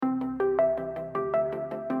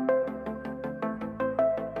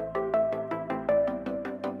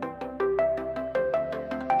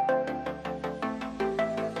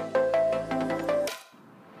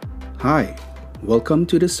Hi, welcome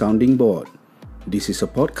to the Sounding Board. This is a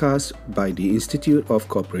podcast by the Institute of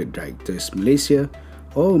Corporate Directors Malaysia,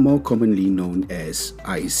 or more commonly known as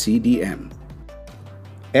ICDM.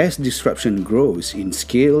 As disruption grows in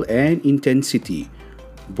scale and intensity,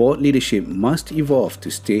 board leadership must evolve to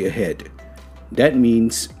stay ahead. That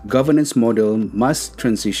means governance model must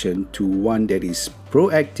transition to one that is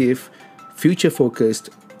proactive, future-focused,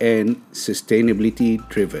 and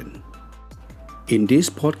sustainability-driven. In this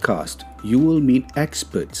podcast, you will meet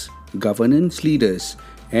experts, governance leaders,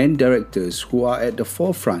 and directors who are at the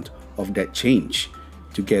forefront of that change.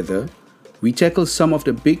 Together, we tackle some of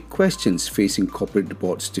the big questions facing corporate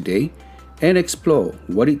boards today and explore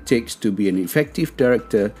what it takes to be an effective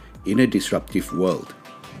director in a disruptive world.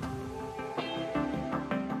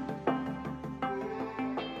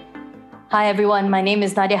 Hi everyone, my name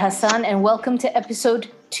is Nadia Hassan and welcome to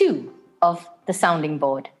episode 2 of The Sounding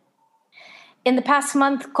Board. In the past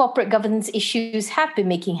month, corporate governance issues have been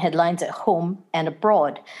making headlines at home and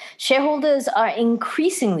abroad. Shareholders are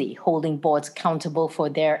increasingly holding boards accountable for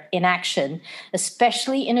their inaction,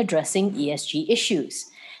 especially in addressing ESG issues.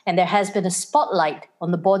 And there has been a spotlight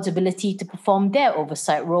on the board's ability to perform their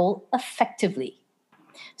oversight role effectively.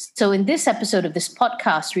 So in this episode of this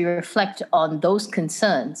podcast, we reflect on those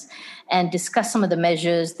concerns and discuss some of the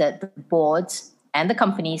measures that the boards and the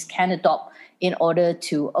companies can adopt in order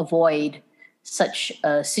to avoid such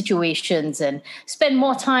situations and spend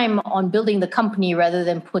more time on building the company rather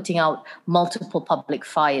than putting out multiple public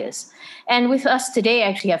fires. And with us today, I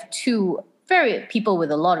actually have two very people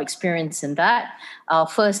with a lot of experience in that.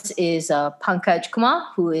 First is Pankaj Kumar,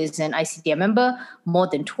 who is an ICDM member, more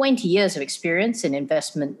than 20 years of experience in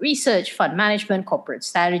investment research, fund management, corporate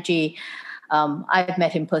strategy. I've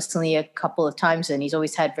met him personally a couple of times and he's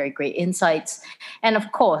always had very great insights. And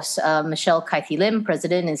of course, Michelle Kaithi Lim,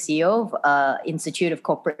 President and CEO of Institute of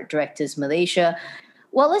Corporate Directors Malaysia.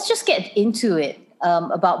 Well, let's just get into it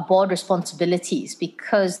about board responsibilities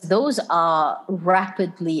because those are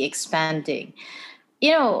rapidly expanding.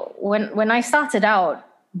 You know, when I started out,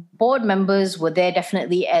 board members were there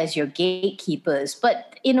definitely as your gatekeepers,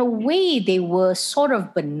 but in a way they were sort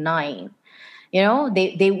of benign. You know,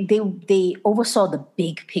 they oversaw the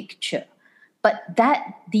big picture. But that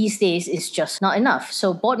these days is just not enough.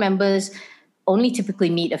 So board members only typically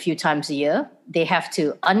meet a few times a year. They have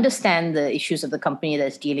to understand the issues of the company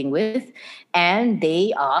that's dealing with, and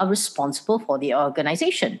they are responsible for the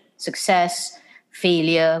organization, success,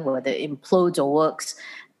 failure, whether it implodes or works.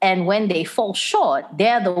 And when they fall short,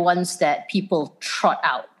 they're the ones that people trot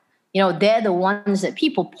out. You know, they're the ones that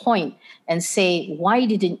people point and say, why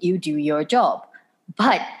didn't you do your job?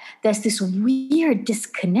 But there's this weird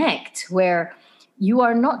disconnect where you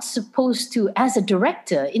are not supposed to, as a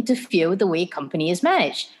director, interfere with the way a company is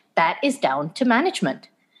managed. That is down to management,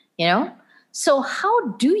 you know? So how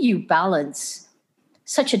do you balance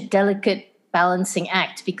such a delicate balancing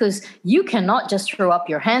act? Because you cannot just throw up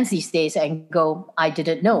your hands these days and go, I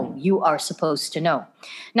didn't know. You are supposed to know.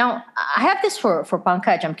 Now, I have this for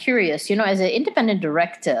Pankaj. I'm curious, you know, as an independent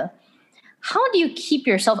director, how do you keep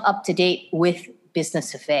yourself up to date with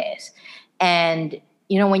business affairs? And,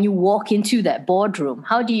 you know, when you walk into that boardroom,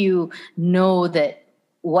 how do you know that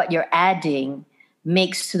what you're adding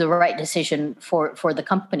makes the right decision for the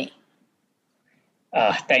company?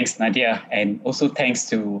 Thanks, Nadia. And also thanks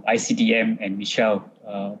to ICDM and Michelle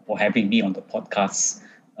for having me on the podcast.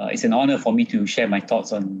 It's an honor for me to share my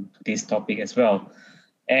thoughts on today's topic as well.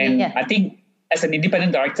 And I think as an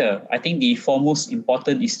independent director, I think the foremost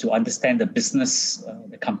important is to understand the business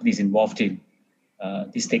the company is involved in.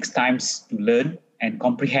 This takes time to learn and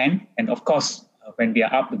comprehend. And of course, when we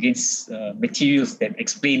are up against materials that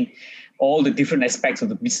explain all the different aspects of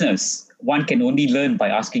the business, one can only learn by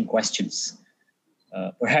asking questions.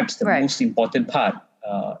 Perhaps the most important part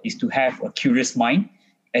is to have a curious mind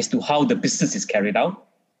as to how the business is carried out,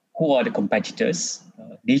 who are the competitors,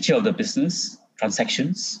 nature of the business,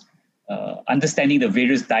 transactions, understanding the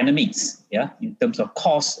various dynamics in terms of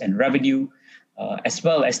cost and revenue, as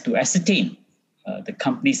well as to ascertain the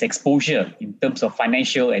company's exposure in terms of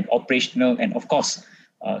financial and operational and, of course,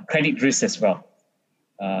 credit risk as well.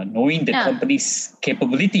 Knowing the company's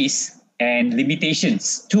capabilities and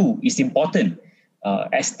limitations, too, is important,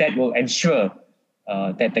 as that will ensure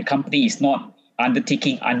that the company is not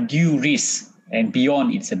undertaking undue risk and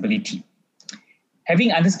beyond its ability.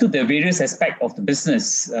 Having understood the various aspects of the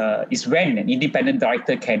business is when an independent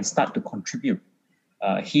director can start to contribute.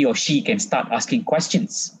 He or she can start asking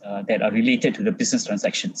questions that are related to the business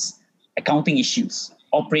transactions, accounting issues,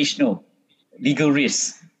 operational, legal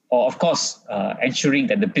risks, or of course, ensuring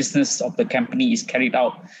that the business of the company is carried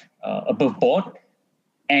out above board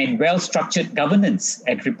and well-structured governance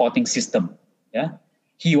and reporting system. Yeah,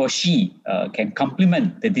 he or she can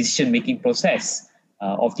complement the decision-making process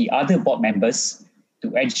of the other board members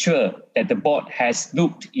to ensure that the board has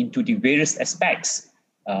looked into the various aspects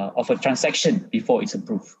of a transaction before it's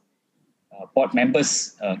approved. Board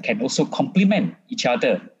members can also complement each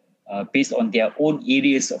other based on their own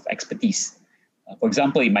areas of expertise. For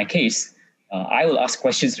example, in my case, I will ask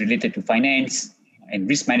questions related to finance and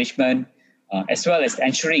risk management, as well as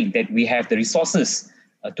ensuring that we have the resources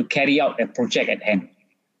to carry out a project at hand.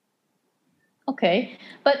 Okay,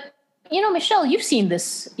 but Michelle, you've seen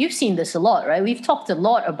this a lot, right? We've talked a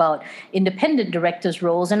lot about independent directors'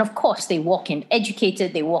 roles, and of course, they walk in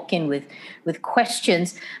educated, they walk in with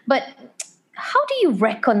questions. But how do you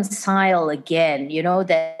reconcile again,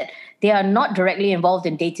 that they are not directly involved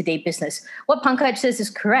in day-to-day business? What Pankaj says is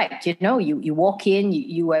correct. You walk in,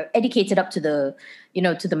 you are educated up to the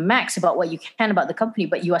max about what you can about the company,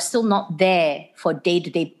 but you are still not there for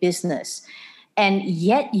day-to-day business. And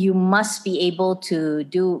yet you must be able to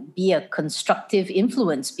be a constructive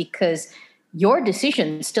influence, because your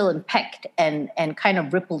decisions still impact and kind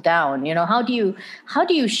of ripple down. How do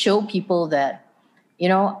you show people that,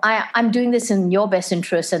 I'm doing this in your best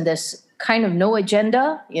interest, and there's kind of no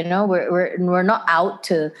agenda, we're not out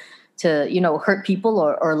to hurt people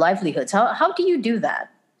or livelihoods. How do you do that?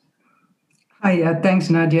 Hi,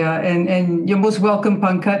 thanks, Nadia, and you're most welcome,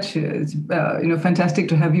 Pankaj. It's fantastic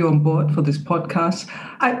to have you on board for this podcast.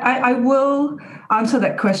 I will answer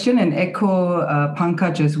that question and echo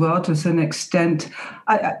Pankaj as well to a certain extent.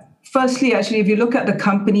 Firstly, actually, if you look at the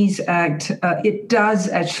Companies Act, it does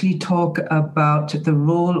actually talk about the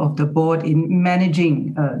role of the board in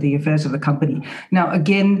managing the affairs of the company. Now,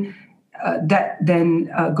 again, that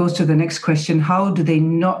then goes to the next question: how do they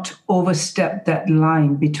not overstep that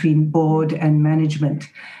line between board and management?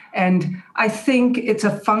 And I think it's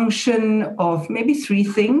a function of maybe three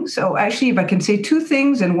things. Or actually, if I can say two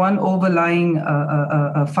things and one overlying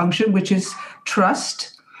function, which is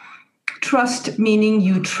trust. Trust meaning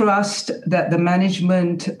you trust that the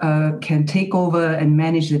management can take over and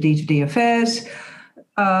manage the day-to-day affairs.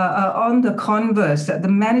 On the converse, that the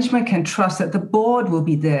management can trust that the board will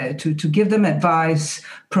be there to give them advice,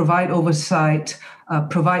 provide oversight,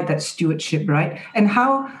 provide that stewardship, right? And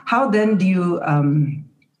how then do you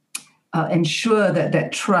ensure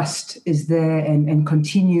that trust is there and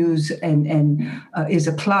continues and is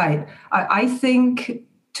applied? I think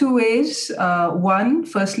two ways. One,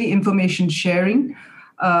 firstly, information sharing.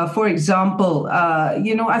 For example,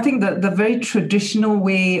 I think the very traditional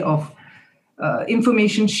way of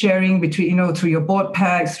information sharing between, through your board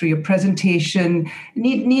packs, through your presentation,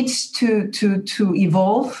 needs to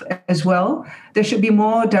evolve as well. There should be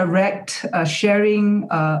more direct sharing,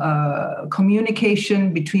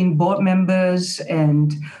 communication between board members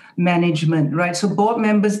and management, right? So board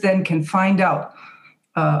members then can find out,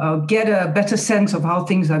 get a better sense of how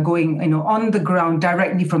things are going, on the ground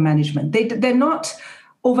directly from management. They're not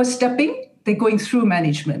overstepping; they're going through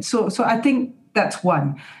management. So I think that's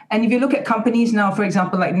one. And if you look at companies now, for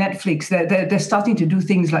example, like Netflix, they're starting to do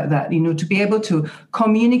things like that, to be able to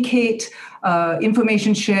communicate,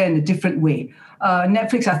 information share in a different way.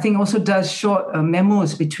 Netflix, I think, also does short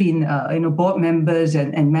memos between board members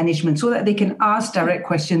and management so that they can ask direct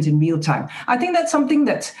questions in real time. I think that's something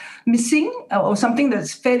that's missing or something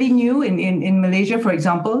that's fairly new in Malaysia, for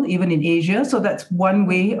example, even in Asia. So that's one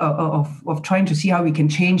way of trying to see how we can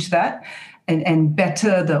change that and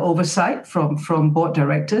better the oversight from board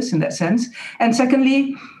directors in that sense. And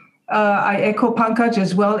secondly, I echo Pankaj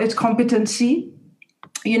as well, it's competency.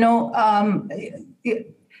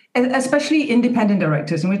 Especially independent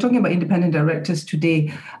directors, and we're talking about independent directors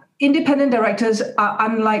today. Independent directors are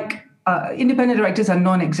independent directors are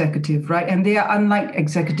non-executive, right? And they are unlike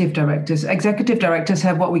executive directors. Executive directors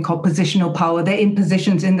have what we call positional power. They're in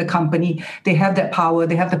positions in the company. They have that power.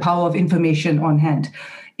 They have the power of information on hand.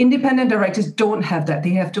 Independent directors don't have that.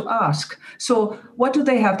 They have to ask. So what do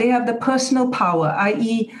they have? They have the personal power,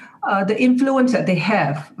 i.e., the influence that they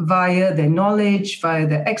have via their knowledge, via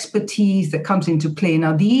their expertise that comes into play.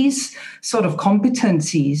 Now, these sort of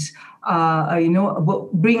competencies,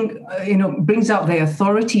 brings out their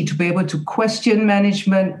authority to be able to question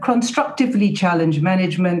management, constructively challenge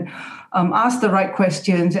management, ask the right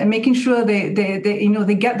questions, and making sure they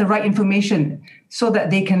get the right information so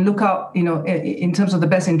that they can look out, in terms of the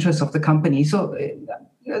best interests of the company. So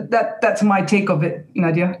that's my take of it,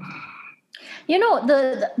 Nadia.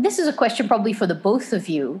 This is a question probably for the both of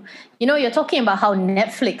you. You're talking about how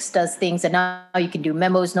Netflix does things and now you can do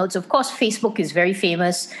memos, notes. Of course, Facebook is very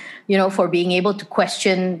famous, for being able to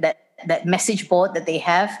question that message board that they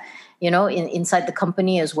have. inside the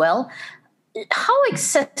company as well. How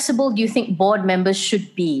accessible do you think board members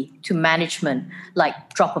should be to management?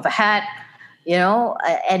 Like drop of a hat,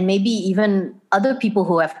 and maybe even other people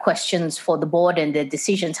who have questions for the board and their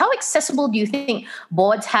decisions. How accessible do you think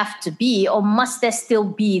boards have to be, or must there still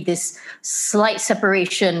be this slight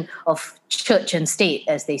separation of church and state,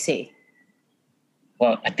 as they say?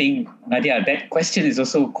 Well, I think, Nadia, that question is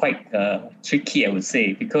also quite tricky, I would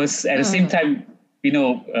say, because at the same time,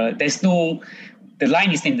 there's no... The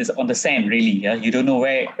line is on the sand, really. Yeah? You don't know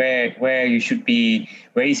where you should be,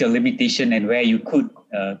 where is your limitation, and where you could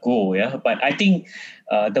go. Yeah, but I think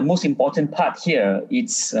the most important part here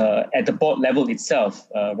it's at the board level itself,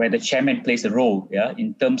 where the chairman plays a role. Yeah,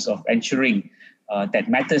 in terms of ensuring that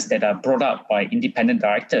matters that are brought up by independent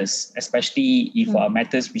directors, especially if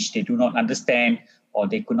matters which they do not understand or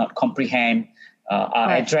they could not comprehend,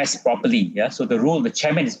 are addressed properly. Yeah, so the role of the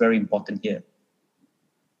chairman is very important here.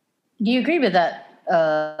 Do you agree with that,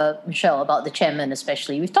 Michelle, about the chairman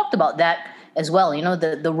especially? We've talked about that as well,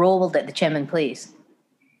 the role that the chairman plays.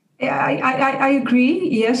 Yeah, I agree.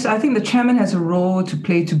 Yes, I think the chairman has a role to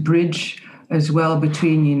play to bridge as well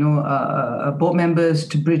between, board members,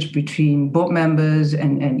 to bridge between board members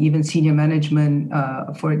and even senior management,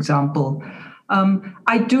 for example.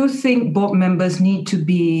 I do think board members need to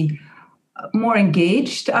be more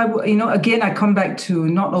engaged. Again, I come back to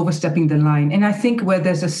not overstepping the line. And I think where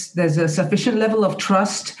there's a sufficient level of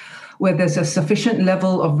trust, where there's a sufficient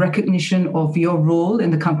level of recognition of your role in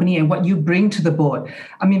the company and what you bring to the board.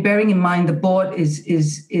 I mean, bearing in mind the board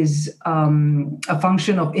is a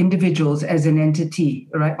function of individuals as an entity,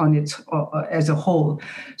 right, on its as a whole.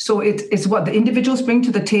 So it's what the individuals bring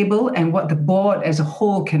to the table and what the board as a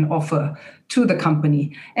whole can offer to the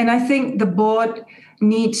company. And I think the board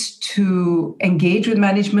needs to engage with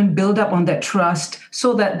management, build up on that trust,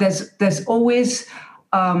 so that there's always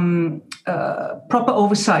proper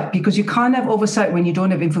oversight, because you can't have oversight when you don't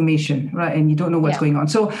have information, right? And you don't know what's going on.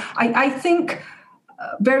 So I think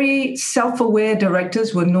very self-aware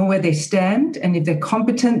directors will know where they stand. And if they're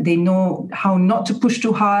competent, they know how not to push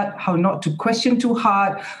too hard, how not to question too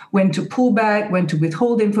hard, when to pull back, when to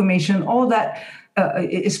withhold information. All that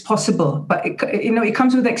is possible. But it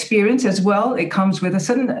comes with experience as well. It comes with a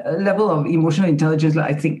certain level of emotional intelligence,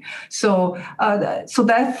 I think. So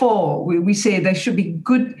therefore, we say there should be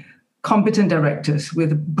good, competent directors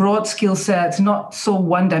with broad skill sets, not so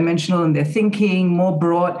one-dimensional in their thinking, more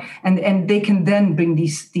broad, and they can then bring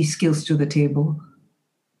these skills to the table.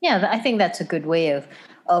 Yeah, I think that's a good way of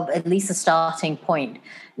at least a starting point.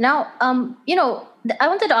 Now, I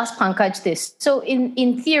wanted to ask Pankaj this. So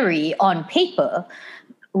in theory, on paper,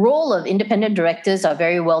 role of independent directors are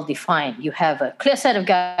very well defined. You have a clear set of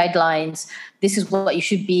guidelines. This is what you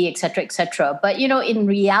should be, et cetera, et cetera. But, in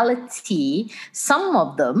reality, some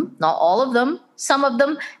of them, not all of them, some of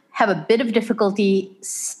them have a bit of difficulty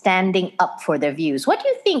standing up for their views. What do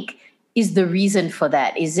you think is the reason for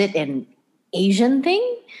that? Is it an Asian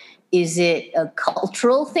thing? Is it a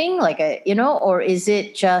cultural thing, or is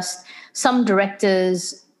it just some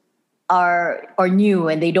directors are new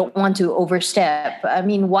and they don't want to overstep? I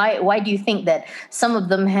mean, why do you think that some of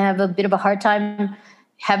them have a bit of a hard time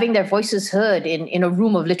having their voices heard in a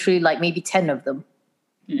room of literally maybe 10 of them?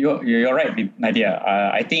 You're right, Nadia.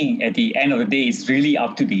 I think at the end of the day, it's really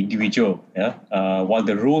up to the individual. Yeah? While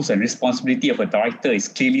the roles and responsibility of a director is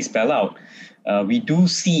clearly spelled out, we do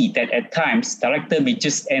see that at times, director may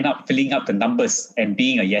just end up filling up the numbers and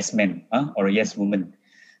being a yes man or a yes woman.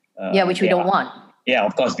 Which we don't want. Yeah,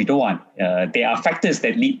 of course, we don't want. There are factors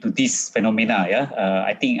that lead to this phenomena. Yeah,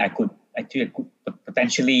 I think I could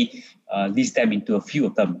potentially list them into a few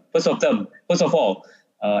of them. First of all,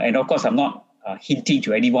 and of course, I'm not hinting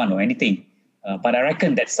to anyone or anything, but I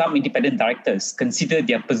reckon that some independent directors consider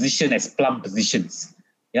their position as plum positions,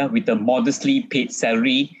 with a modestly paid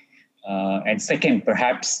salary. And second,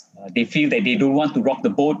 perhaps they feel that they don't want to rock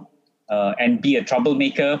the boat and be a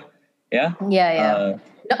troublemaker.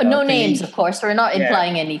 No names, of course. We're not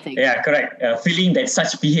implying anything. Yeah, correct. Feeling that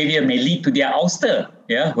such behavior may lead to their ouster,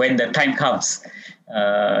 when the time comes.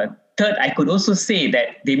 Third, I could also say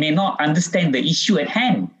that they may not understand the issue at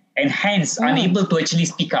hand and hence unable to actually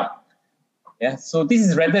speak up. Yeah, so this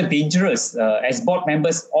is rather dangerous, as board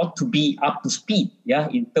members ought to be up to speed,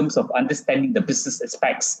 in terms of understanding the business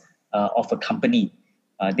aspects of a company.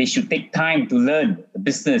 They should take time to learn the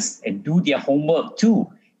business and do their homework too,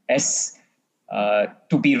 as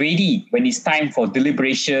to be ready when it's time for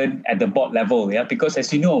deliberation at the board level. Because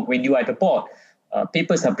as you know, when you are at the board,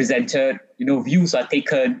 papers are presented, views are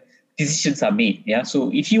taken, decisions are made.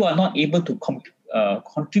 So if you are not able to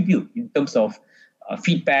contribute in terms of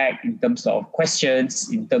feedback, in terms of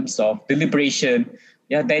questions, in terms of deliberation,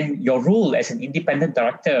 then your role as an independent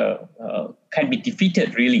director can be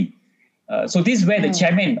defeated, really. So this is where the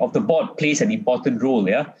chairman of the board plays an important role,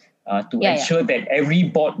 to ensure that every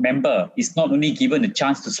board member is not only given a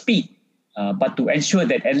chance to speak, but to ensure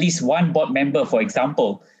that at least one board member, for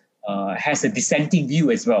example, has a dissenting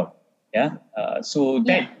view as well. So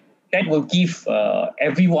that will give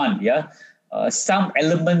everyone, some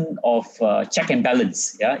element of check and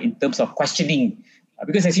balance, in terms of questioning.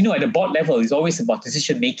 Because as you know, at the board level, it's always about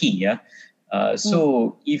decision making.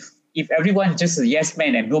 So if everyone just a yes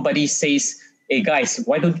man and nobody says, hey guys,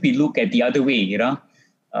 why don't we look at the other way,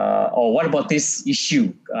 or what about this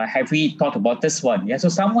issue? Have we thought about this one? So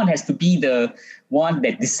someone has to be the one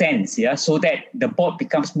that dissents, so that the board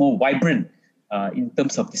becomes more vibrant in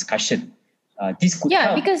terms of discussion. This could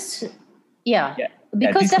help. Because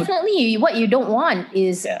definitely what you don't want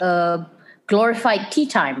is glorified tea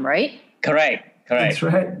time, right? Correct. That's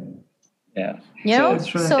right. Yeah.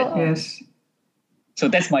 That's right. Yes. So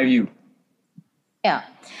that's my view. Yeah.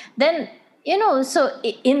 Then, so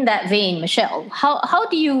in that vein, Michelle, how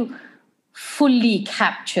do you fully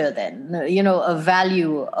capture then, a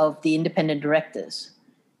value of the independent directors?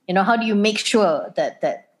 How do you make sure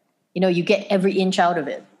that you get every inch out of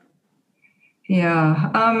it? Yeah.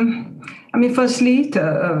 Firstly,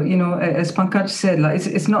 as Pankaj said,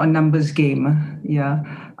 it's not a numbers game.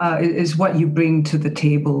 It's what you bring to the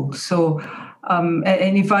table. So,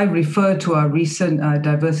 and if I refer to our recent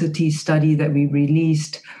diversity study that we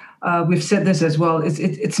released, we've said this as well.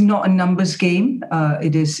 It's not a numbers game.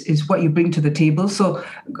 It is what you bring to the table. So,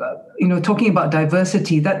 talking about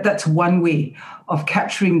diversity, that's one way of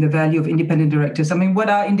capturing the value of independent directors. What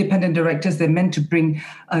are independent directors? They're meant to bring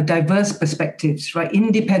diverse perspectives, right?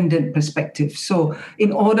 Independent perspectives. So,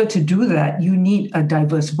 in order to do that, you need a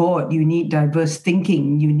diverse board. You need diverse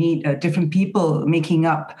thinking. You need different people making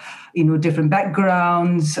up, different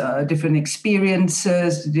backgrounds, different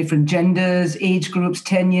experiences, different genders, age groups,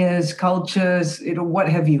 tenures, cultures, what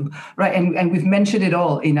have you, right? And we've mentioned it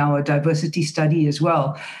all in our diversity study as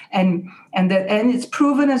well. And it's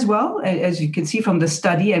proven as well, as you can see from the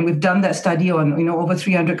study, and we've done that study on over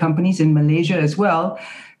 300 companies in Malaysia as well,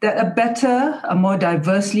 that a more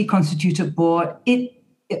diversely constituted board, it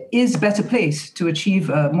is better placed to achieve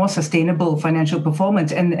a more sustainable financial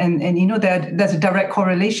performance, and there's a direct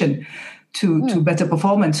correlation to better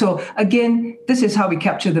performance. So again, this is how we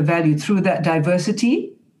capture the value through that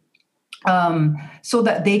diversity, so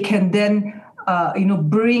that they can then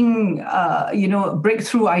bring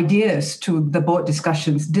breakthrough ideas to the board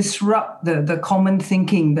discussions, disrupt the common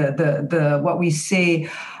thinking, the what we say,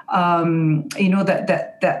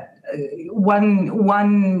 that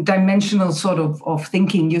one dimensional sort of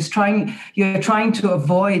thinking. You're trying to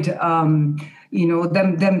avoid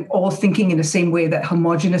them all thinking in the same way, that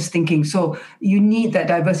homogeneous thinking. So you need that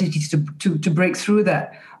diversity to break through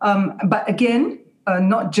that. But again,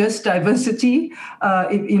 not just diversity.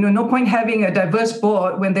 No point having a diverse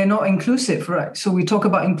board when they're not inclusive, right? So we talk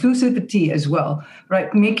about inclusivity as well,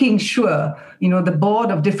 right? Making sure, the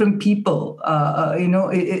board of different people,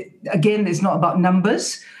 again, it's not about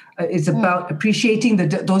numbers. It's about appreciating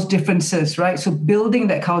those differences, right? So building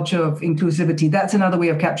that culture of inclusivity, that's another way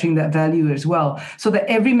of capturing that value as well. So that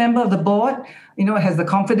every member of the board, has the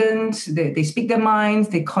confidence, they speak their minds,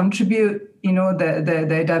 they contribute,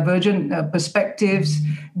 their divergent perspectives.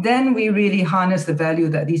 Then we really harness the value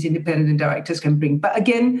that these independent directors can bring. But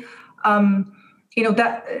again,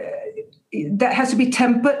 that has to be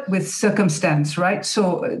tempered with circumstance, right?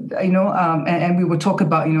 So, and we will talk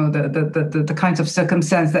about, the kinds of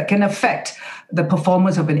circumstance that can affect the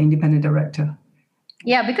performance of an independent director.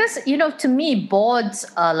 Yeah, because, to me, boards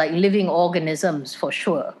are like living organisms for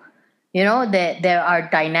sure. There are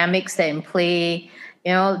dynamics that are in play,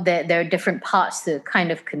 there are different parts to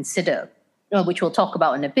kind of consider, which we'll talk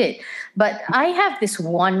about in a bit. But I have this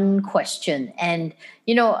one question, and,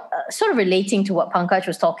 sort of relating to what Pankaj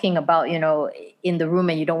was talking about, in the room,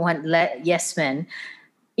 and you don't want yes men.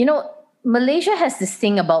 Malaysia has this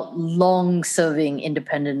thing about long-serving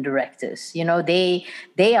independent directors.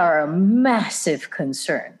 They are a massive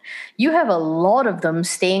concern. You have a lot of them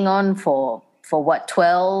staying on for what,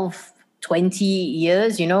 12, 20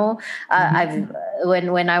 years, I've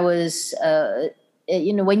when I was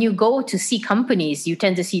when you go to see companies, you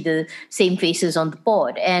tend to see the same faces on the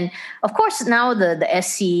board. And of course, now the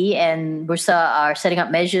SC and Bursa are setting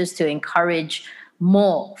up measures to encourage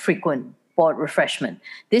more frequent board refreshment.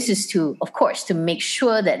 This is to make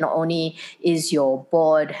sure that not only is your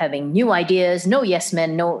board having new ideas, no yes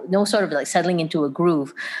men, no sort of like settling into a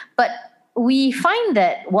groove, but we find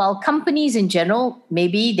that while companies in general,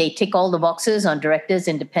 maybe they tick all the boxes on directors'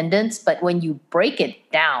 independence, but when you break it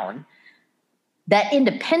down, that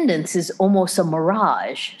independence is almost a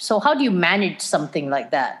mirage. So how do you manage something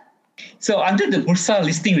like that? So under the Bursa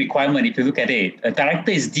listing requirement, if you look at it, a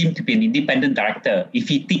director is deemed to be an independent director if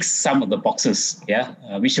he ticks some of the boxes,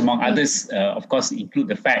 which among others, of course, include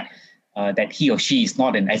the fact that he or she is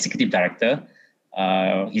not an executive director,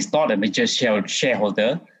 he's not a major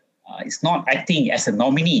shareholder, is not acting as a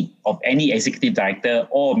nominee of any executive director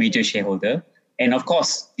or major shareholder, and of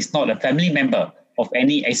course, is not a family member of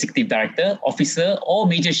any executive director, officer, or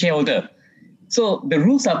major shareholder. So the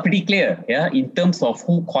rules are pretty clear, in terms of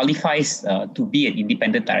who qualifies to be an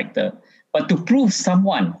independent director. But to prove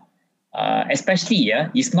someone, especially,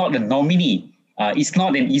 is not a nominee, it's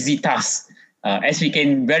not an easy task. As we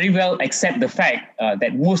can very well accept the fact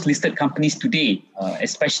that most listed companies today,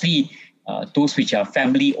 especially those which are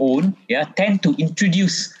family-owned, tend to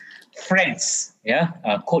introduce friends,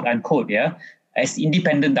 quote unquote, as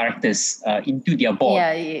independent directors into their board.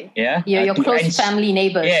 Your close family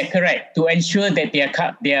neighbors. Yeah, correct. To ensure that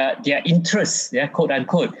their interests, quote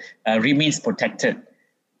unquote, remains protected.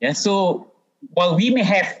 So while we may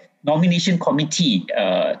have nomination committee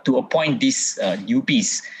to appoint these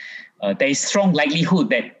newbies, there is strong likelihood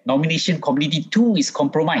that nomination committee too is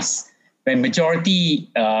compromised when majority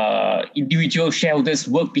individual shareholders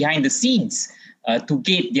work behind the scenes to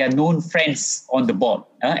get their known friends on the board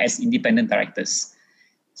as independent directors.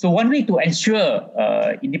 So one way to ensure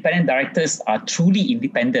independent directors are truly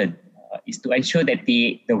independent is to ensure that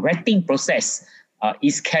the vetting process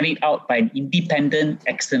is carried out by an independent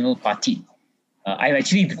external party. I've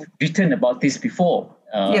actually written about this before.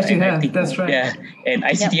 Yes, you have. That's right. Yeah, and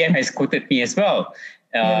ICDM has quoted me as well.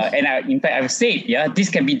 And in fact, I've said, this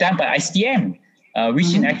can be done by ICDM,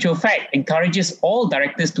 which in actual fact encourages all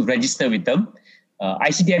directors to register with them.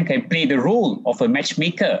 ICDM can play the role of a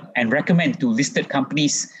matchmaker and recommend to listed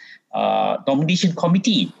companies nomination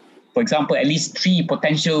committee, for example, at least 3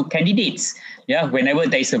 potential candidates, whenever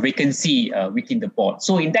there is a vacancy within the board.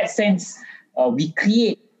 So in that sense, we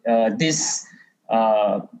create this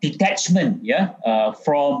detachment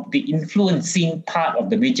from the influencing part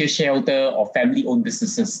of the major shareholder or family-owned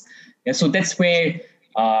businesses. So that's where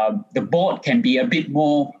the board can be a bit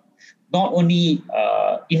more not only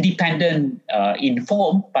independent in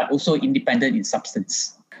form, but also independent in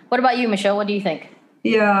substance. What about you, Michelle? What do you think?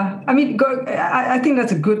 Yeah, I mean, I think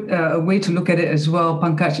that's a good way to look at it as well,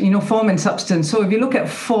 Pankaj. Form and substance. So if you look at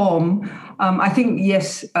form, I think,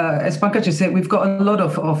 yes, as Pankaj has said, we've got a lot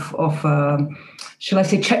of shall I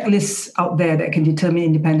say, checklists out there that can determine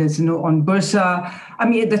independence. On Bursa, I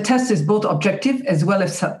mean, the test is both objective as well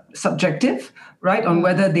as subjective, right, on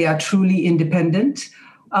whether they are truly independent.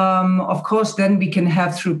 Of course, then we can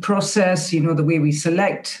have through process, the way we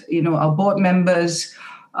select, our board members,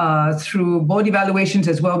 through board evaluations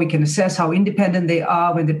as well, we can assess how independent they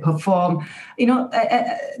are when they perform.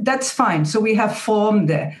 That's fine. So we have form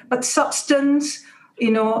there. But substance,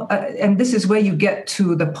 and this is where you get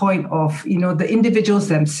to the point of, the individuals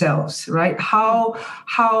themselves, right? How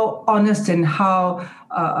honest and how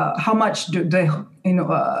much do they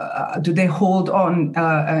hold on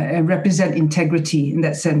and represent integrity in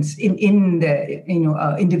that sense in their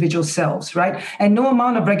individual selves, right? And no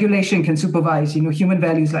amount of regulation can supervise human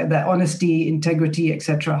values like that, honesty, integrity,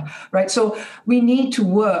 etc. Right? So we need to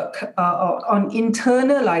work on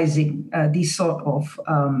internalizing these sort of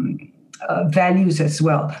values as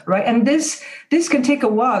well, right? And this can take a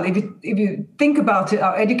while. If you think about it,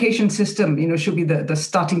 our education system, should be the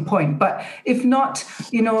starting point. But if not,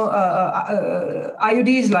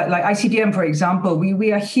 IODs like ICDM, for example,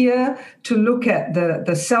 we are here to look at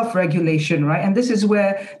the self-regulation, right? And this is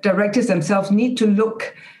where directors themselves need to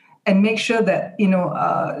look and make sure that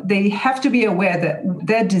they have to be aware that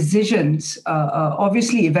their decisions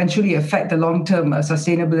obviously eventually affect the long-term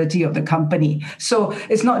sustainability of the company. So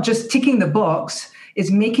it's not just ticking the box;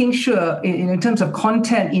 it's making sure, in terms of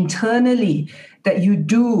content internally, that you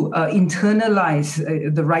do internalize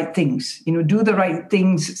the right things. Do the right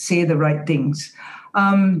things, say the right things.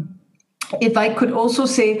 If I could also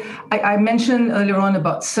say, I mentioned earlier on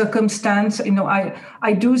about circumstance.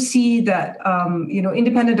 I do see that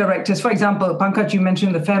independent directors, for example, Pankaj, you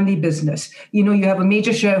mentioned the family business. You have a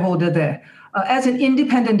major shareholder there. As an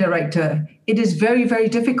independent director, it is very, very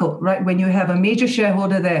difficult, right? When you have a major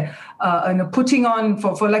shareholder there, putting on,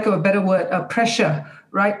 for lack of a better word, pressure.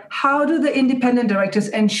 Right? How do the independent directors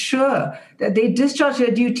ensure that they discharge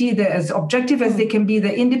their duty? They're as objective as they can be.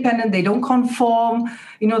 They're independent. They don't conform.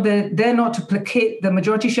 They're not to placate the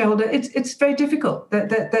majority shareholder. It's very difficult.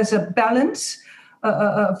 There's a balance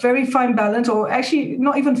a very fine balance, or actually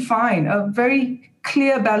not even fine, a very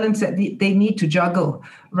clear balance that they need to juggle,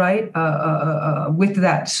 right, with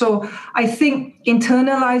that. So I think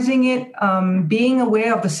internalizing it, being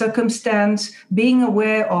aware of the circumstance, being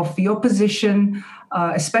aware of your position,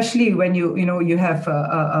 especially when you have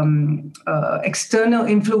external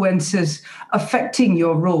influences affecting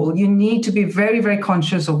your role, you need to be very, very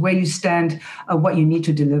conscious of where you stand, what you need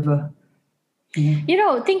to deliver.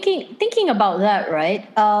 Thinking about that, right?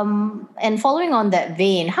 And following on that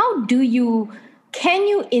vein, can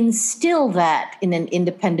you instill that in an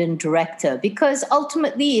independent director? Because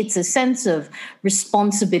ultimately it's a sense of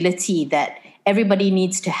responsibility that everybody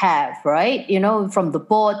needs to have, right? From the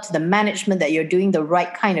board to the management, that you're doing the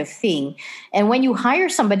right kind of thing. And when you hire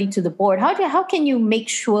somebody to the board, how can you make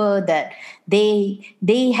sure that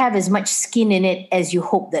they have as much skin in it as you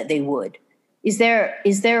hope that they would? Is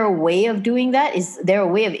there a way of doing that? Is there a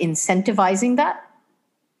way of incentivizing that?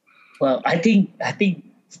 Well, I think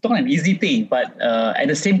it's not an easy thing, but at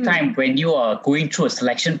the same time, when you are going through a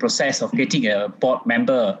selection process of getting a board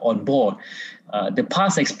member on board, the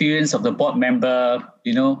past experience of the board member,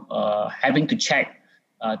 having to check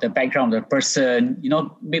the background of the person,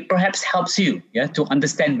 perhaps helps you, to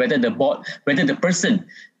understand whether the person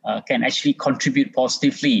can actually contribute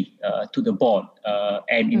positively to the board,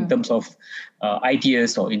 and in terms of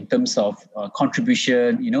ideas or in terms of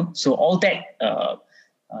contribution, So all that,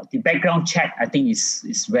 the background check, I think,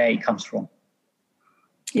 is where it comes from.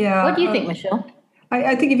 Yeah. What do you think, Michelle?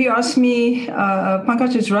 I think if you ask me,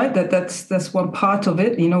 Pankaj is right that's one part of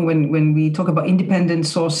it. When we talk about independent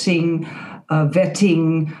sourcing,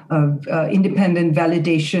 vetting, independent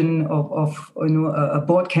validation of a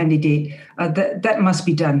board candidate, that must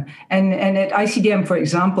be done. And at ICDM, for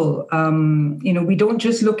example, we don't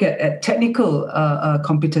just look at technical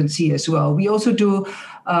competency as well. We also do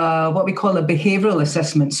what we call a behavioral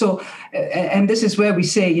assessment. So, and this is where we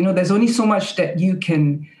say, there's only so much that you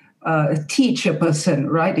can teach a person,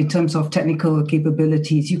 right, in terms of technical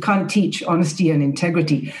capabilities. You can't teach honesty and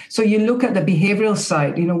integrity. So you look at the behavioral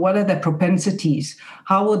side, what are their propensities?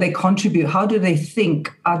 How will they contribute? How do they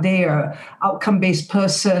think? Are they an outcome-based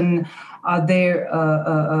person? Are they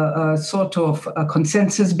a sort of a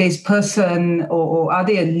consensus-based person? Or are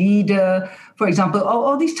they a leader? For example,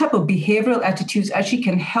 all these type of behavioral attitudes actually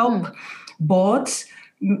can help boards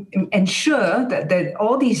ensure that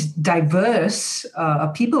all these diverse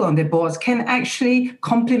people on their boards can actually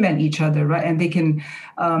complement each other, right? And they can,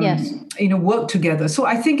 work together. So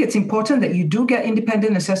I think it's important that you do get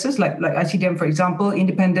independent assessors, like ICDM, for example,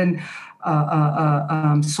 independent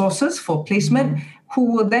sources for placement,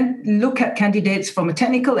 who will then look at candidates from a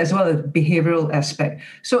technical as well as behavioral aspect.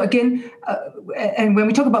 So again, and when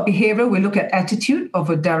we talk about behavior, we look at attitude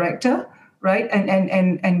of a director, right?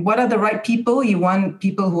 And what are the right people? You want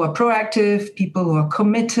people who are proactive, people who are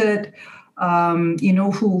committed,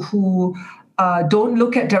 who don't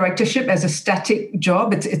look at directorship as a static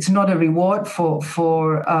job. It's not a reward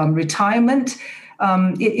for retirement.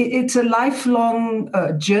 It's a lifelong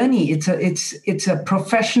journey. It's a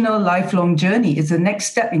professional lifelong journey. It's the next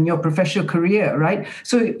step in your professional career, right?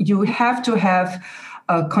 So you have to have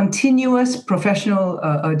continuous professional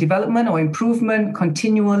development or improvement,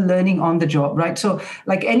 continual learning on the job, right? So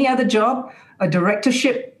like any other job, a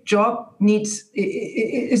directorship job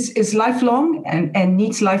is lifelong and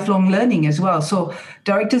needs lifelong learning as well. So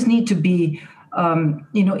directors need to be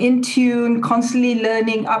in tune, constantly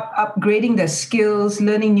learning, upgrading their skills,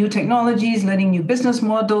 learning new technologies, learning new business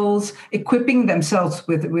models, equipping themselves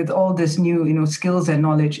with all this new skills and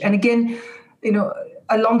knowledge. And again,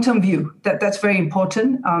 a long-term view, that's very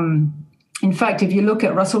important. In fact, if you look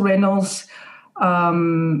at Russell Reynolds,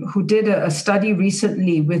 who did a study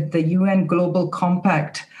recently with the UN Global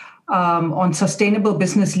Compact on sustainable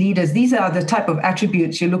business leaders, these are the type of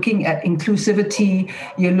attributes. You're looking at inclusivity,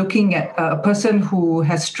 you're looking at a person who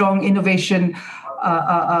has strong innovation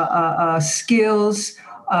skills,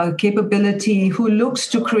 capability, who looks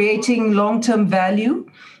to creating long-term value,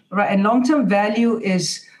 right? And long-term value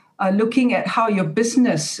is looking at how your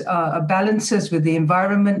business balances with the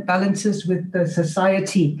environment, balances with the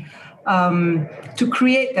society, to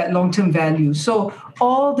create that long-term value. So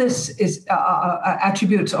all this is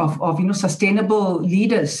attributes of sustainable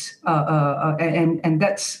leaders, and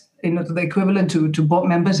that's the equivalent to board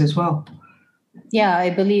members as well. Yeah,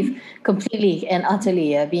 I believe completely and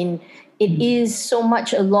utterly. I mean, it is so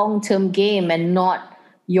much a long-term game and not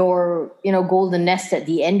your golden nest at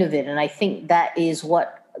the end of it. And I think that is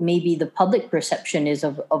what maybe the public perception is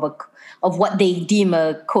of what they deem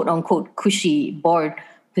a quote unquote cushy board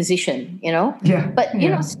position, Yeah. But,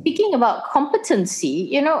 speaking about competency,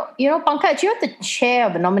 Pankaj, you're the chair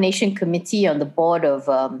of the nomination committee on the board of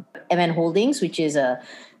MN Holdings, which is a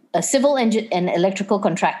civil and electrical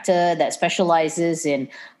contractor that specializes in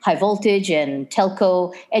high voltage and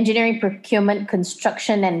telco engineering, procurement,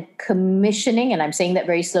 construction, and commissioning. And I'm saying that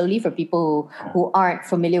very slowly for people who aren't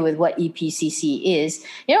familiar with what EPCC is.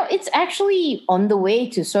 It's actually on the way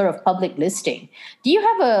to sort of public listing. Do you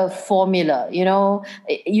have a formula?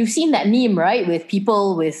 You've seen that meme, right, with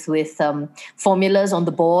people with formulas on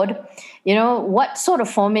the board. What sort of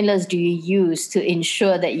formulas do you use to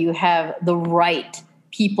ensure that you have the right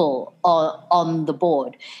people on the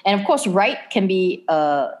board? And of course, right can be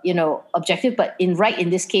objective, but in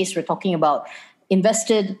this case, we're talking about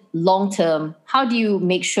invested long-term. How do you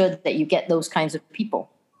make sure that you get those kinds of people?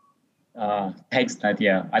 Thanks,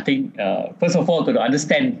 Nadia. I think, first of all, to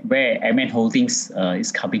understand where MN Holdings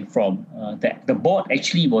is coming from, the board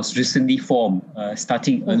actually was recently formed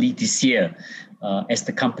starting early this year as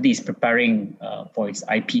the company is preparing for its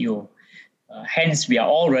IPO. Hence, we are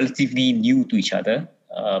all relatively new to each other.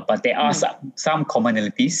 But there are some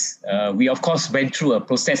commonalities. We, of course, went through a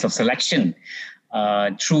process of selection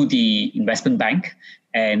through the investment bank.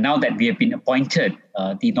 And now that we have been appointed,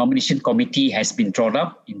 the nomination committee has been drawn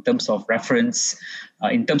up in terms of reference,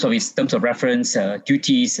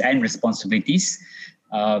 duties and responsibilities.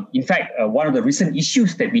 In fact, one of the recent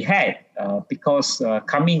issues that we had, because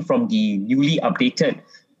coming from the newly updated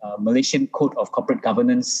Malaysian Code of Corporate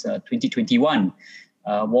Governance 2021,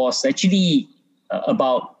 was actually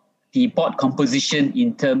about the board composition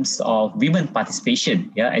in terms of women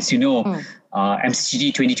participation. Yeah, as you know,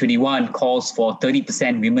 MCGD 2021 calls for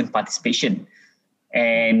 30% women participation.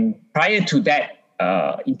 And prior to that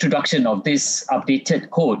introduction of this updated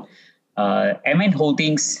code, MN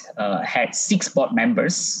Holdings had 6 board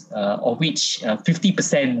members, of which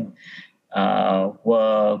 50%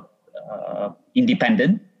 were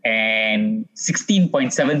independent, and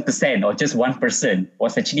 16.7%, or just 1%,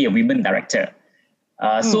 was actually a women director.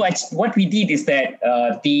 So what we did is that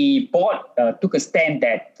the board took a stand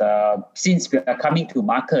that since we are coming to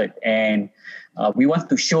market and we want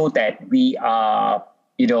to show that we are,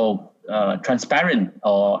 transparent,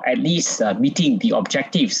 or at least meeting the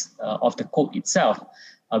objectives of the code itself,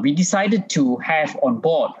 we decided to have on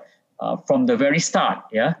board from the very start,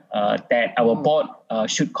 that our board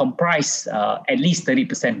should comprise at least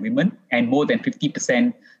 30% women and more than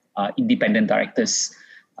 50% independent directors.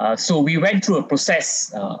 So we went through a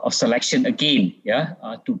process of selection again,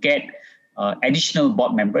 to get additional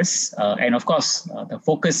board members. And of course, the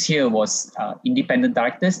focus here was independent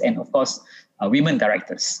directors and of course, women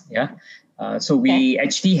directors. So we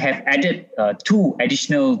actually have added 2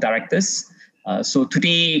 additional directors. So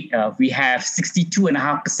today we have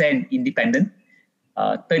 62.5% independent,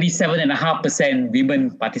 37.5%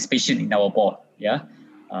 women participation in our board.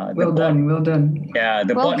 Well done. Yeah,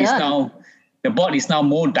 the board is now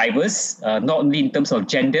more diverse, not only in terms of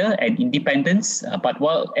gender and independence, but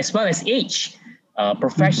as well as age,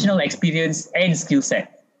 professional experience and skill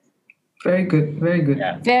set. Very good.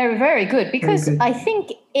 Yeah. Very, very good. Because I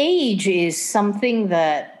think age is something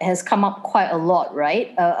that has come up quite a lot,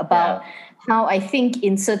 right? About how I think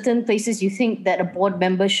in certain places you think that a board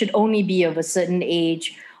member should only be of a certain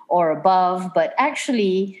age or above, but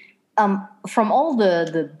actually, from all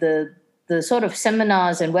the sort of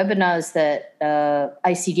seminars and webinars that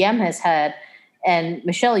ICDM has had, and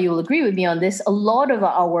Michelle, you'll agree with me on this, a lot of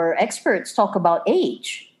our experts talk about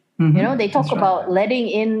age. They talk about letting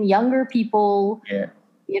in younger people,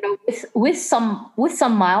 with some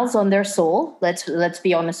miles on their soul. Let's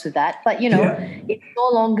be honest with that. But it's no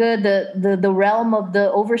longer the realm of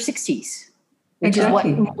the over 60s, which is what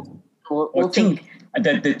we'll think.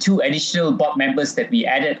 The 2 additional board members that we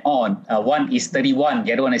added on, one is 31,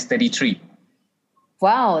 the other one is 33.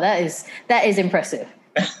 Wow, that is impressive.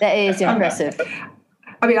 That is impressive.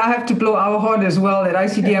 I mean, I have to blow our horn as well. At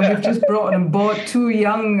ICDM, we've just brought on board 2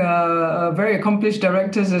 young, very accomplished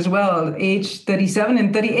directors as well, aged 37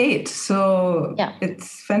 and 38. So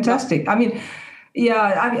it's fantastic. I mean,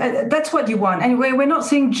 that's what you want. Anyway, we're not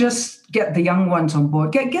saying just get the young ones on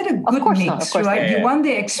board. Get a good mix, right? You want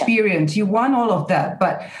the experience. You want all of that.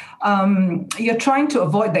 But you're trying to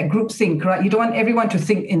avoid that group think, right? You don't want everyone to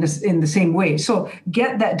think in the same way. So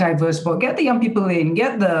get that diverse board. Get the young people in.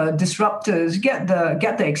 Get the disruptors. Get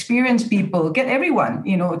the experienced people. Get everyone,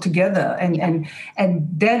 together, and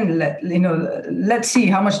then let's see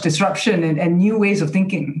how much disruption and new ways of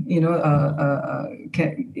thinking,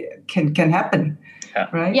 can happen.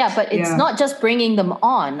 Right? Yeah, but it's not just bringing them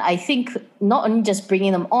on. I think not only just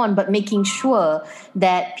bringing them on, but making sure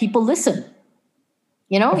that people listen.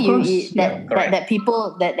 You know, Of course, that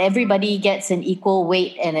people, that everybody gets an equal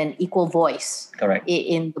weight and an equal voice. Correct.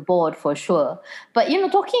 In the board for sure. But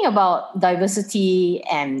talking about diversity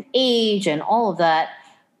and age and all of that,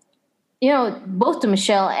 both to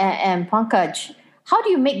Michelle and Pankaj, how do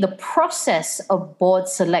you make the process of board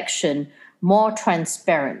selection more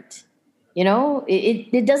transparent?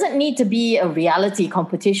 It doesn't need to be a reality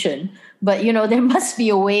competition, but there must be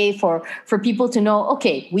a way for people to know,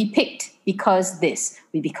 okay, we picked because this,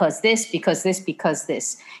 because this, because this, because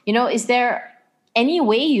this. Is there any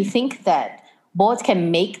way you think that boards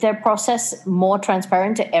can make their process more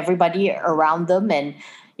transparent to everybody around them, and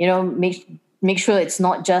make sure it's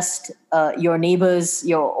not just your neighbor's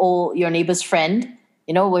friend,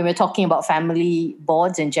 when we're talking about family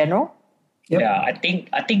boards in general? Yep. Yeah, I think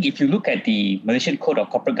if you look at the Malaysian Code of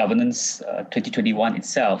Corporate Governance 2021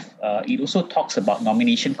 itself, it also talks about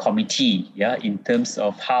nomination committee, in terms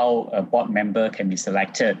of how a board member can be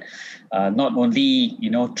selected, not only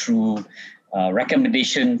through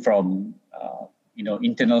recommendation from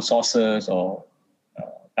internal sources or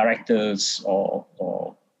directors or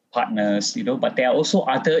partners, but there are also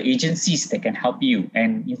other agencies that can help you.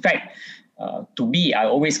 And in fact, to me, I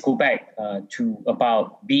always go back to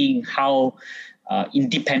about being how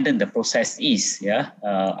independent the process is.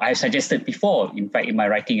 I've suggested before, in fact, in my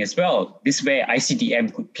writing as well, this is where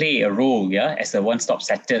ICDM could play a role, as a one-stop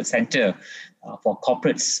center for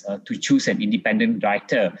corporates to choose an independent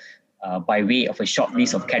director by way of a short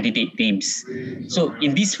list of candidate names. So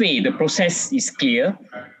in this way, the process is clear,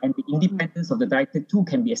 and the independence of the director too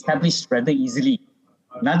can be established rather easily.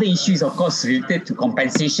 Another issue is, of course, related to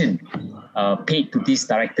compensation paid to these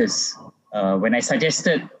directors. What I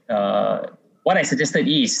suggested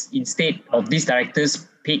is, instead of these directors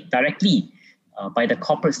paid directly by the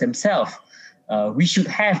corporates themselves, we should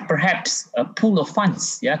have perhaps a pool of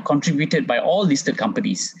funds contributed by all listed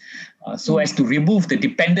companies so as to remove the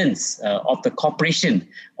dependence of the corporation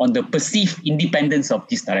on the perceived independence of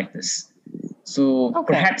these directors. So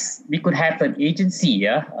perhaps we could have an agency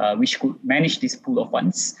which could manage this pool of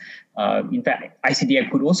funds. In fact, ICDM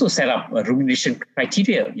could also set up a remuneration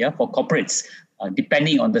criteria for corporates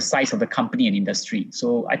depending on the size of the company and industry.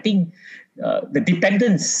 So I think the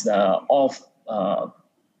dependence of the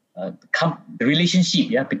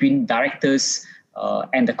relationship between directors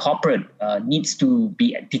and the corporate needs to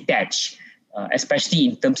be detached, especially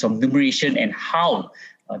in terms of remuneration and how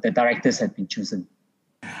the directors have been chosen.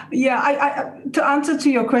 Yeah, I to answer to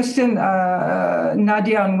your question,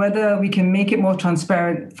 Nadia, on whether we can make it more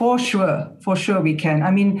transparent, for sure we can.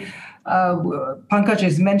 I mean, Pankaj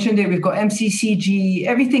has mentioned it. We've got MCCG,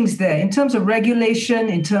 everything's there. In terms of regulation,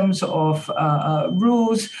 in terms of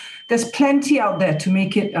rules, there's plenty out there to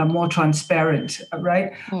make it more transparent,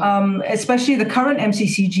 right? Especially the current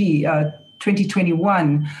MCCG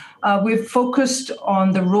 2021. We've focused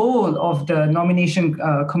on the role of the nomination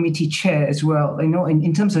committee chair as well,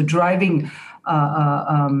 in terms of driving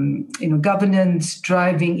governance,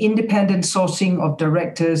 driving independent sourcing of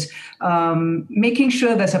directors, making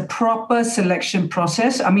sure there's a proper selection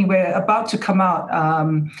process. I mean, we're about to come out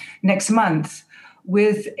next month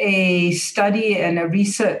with a study and a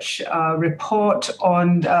research report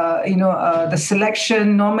on the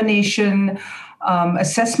selection, nomination,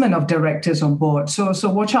 assessment of directors on board. So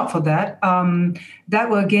watch out for that. That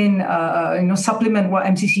will again, supplement what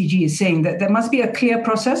MCCG is saying, that there must be a clear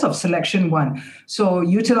process of selection one. So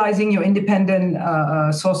utilizing your independent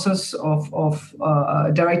sources of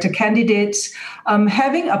director candidates,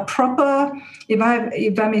 having a proper,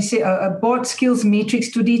 if I may say, a board skills matrix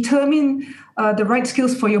to determine the right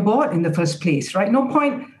skills for your board in the first place, right? No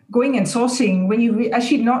point going and sourcing when you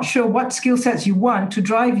actually not sure what skill sets you want to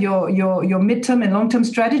drive your midterm and long-term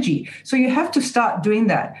strategy. So you have to start doing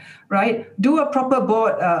that, right? Do a proper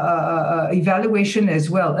board evaluation as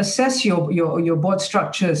well. Assess your board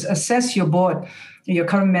structures, assess your board, your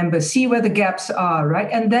current members, see where the gaps are, right?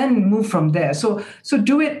 And then move from there. So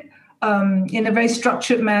do it in a very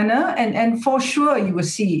structured manner, and for sure you will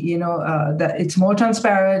see, that it's more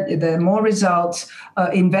transparent, there are more results,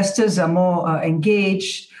 investors are more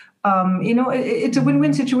engaged. It's a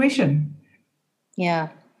win-win situation. Yeah.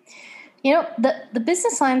 The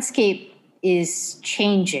business landscape is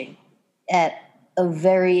changing at a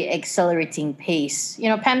very accelerating pace.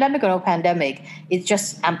 Pandemic or no pandemic, it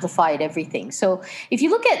just amplified everything. So if you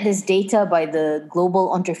look at this data by the Global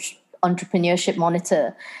Entrepreneurship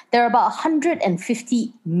Monitor, there are about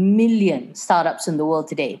 150 million startups in the world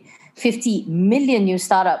today. 50 million new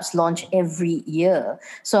startups launch every year.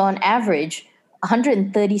 So on average,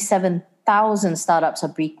 137,000 startups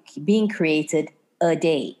are being created a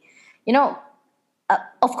day.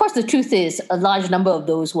 of course, the truth is a large number of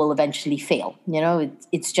those will eventually fail.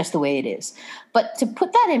 It's just the way it is. But to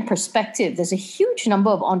put that in perspective, there's a huge number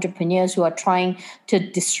of entrepreneurs who are trying to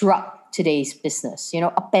disrupt today's business,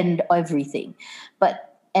 upend everything.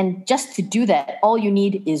 And just to do that, all you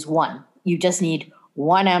need is one. You just need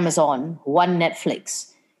one Amazon, one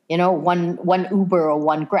Netflix, one Uber or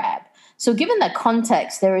one Grab. So given that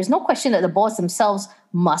context, there is no question that the boards themselves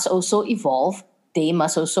must also evolve. They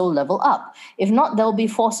must also level up. If not, there'll be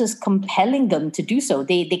forces compelling them to do so.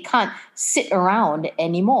 They can't sit around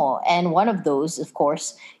anymore. And one of those, of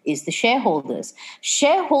course, is the shareholders.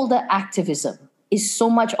 Shareholder activism is so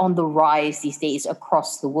much on the rise these days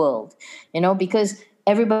across the world, because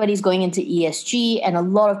everybody's going into ESG, and a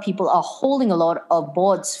lot of people are holding a lot of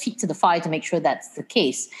boards' feet to the fire to make sure that's the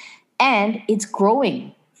case. And it's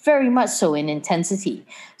growing very much so in intensity.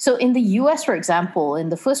 So in the US, for example, in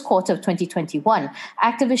the first quarter of 2021,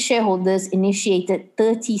 activist shareholders initiated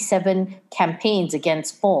 37 campaigns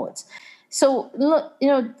against boards. So, look,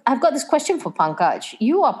 I've got this question for Pankaj.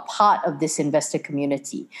 You are part of this investor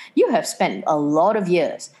community. You have spent a lot of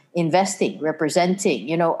years investing, representing,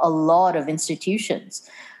 a lot of institutions.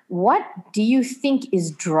 What do you think is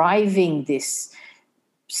driving this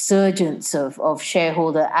surgence of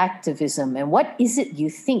shareholder activism? And what is it you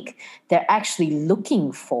think they're actually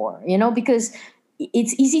looking for? Because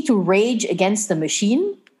it's easy to rage against the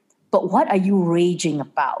machine, but what are you raging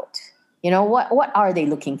about? What are they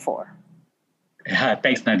looking for?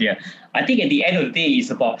 Thanks, Nadia. I think at the end of the day, it's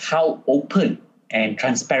about how open and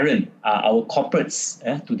transparent are our corporates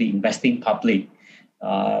to the investing public.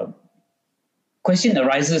 Question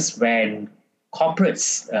arises when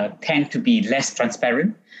corporates tend to be less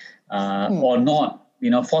transparent or not,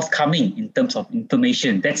 forthcoming in terms of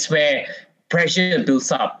information. That's where pressure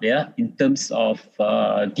builds up, in terms of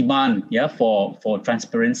demand, for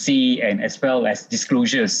transparency and as well as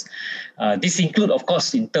disclosures. This include, of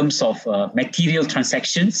course, in terms of material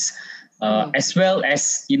transactions, as well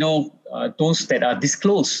as those that are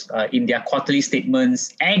disclosed in their quarterly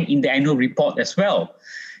statements and in the annual report as well.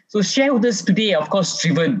 So shareholders today, of course,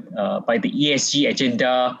 driven by the ESG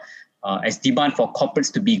agenda, as demand for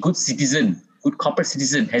corporates to be good corporate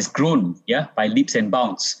citizen has grown, by leaps and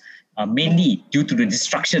bounds. Mainly due to the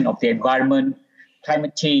destruction of the environment,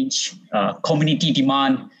 climate change, community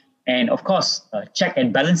demand, and of course, check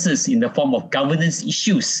and balances in the form of governance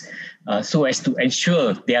issues, so as to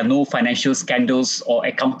ensure there are no financial scandals or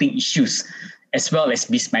accounting issues, as well as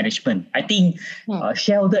mismanagement. I think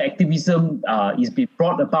shareholder activism is being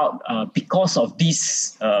brought about because of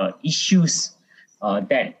these issues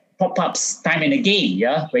that pop up time and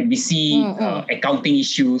again, when we see accounting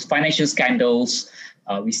issues, financial scandals,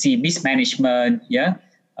 we see mismanagement,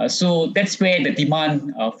 so that's where the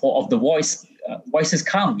demand of the voices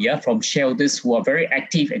come, from shareholders who are very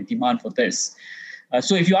active and demand for this.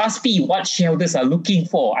 So if you ask me what shareholders are looking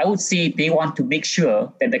for, I would say they want to make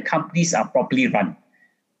sure that the companies are properly run,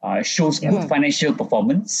 shows good financial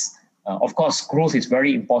performance. Of course, growth is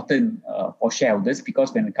very important for shareholders,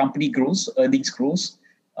 because when a company grows, earnings grows,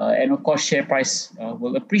 and of course, share price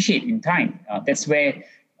will appreciate in time. That's where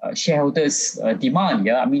shareholders demand.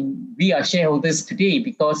 I mean, we are shareholders today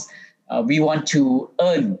because we want to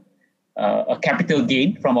earn a capital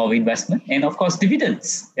gain from our investment, and of course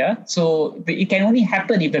dividends. So it can only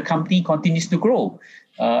happen if the company continues to grow,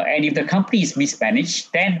 and if the company is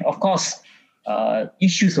mismanaged, then of course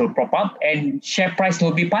issues will pop up and share price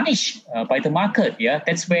will be punished by the market.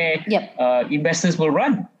 That's where investors will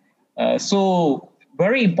run. So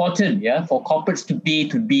very important, for corporates to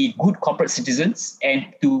be good corporate citizens and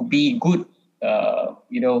to be good,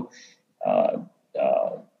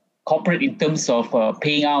 corporate in terms of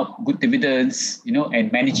paying out good dividends,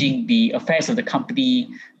 and managing the affairs of the company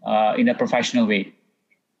in a professional way.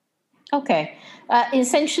 Okay,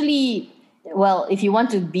 essentially, well, if you want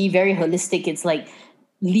to be very holistic, it's like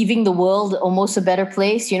leaving the world almost a better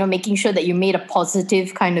place, making sure that you made a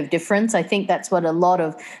positive kind of difference. I think that's what a lot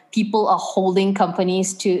of people are holding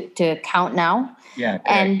companies to account now. Yeah. Correct.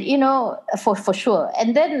 And, for sure.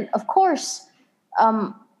 And then, of course,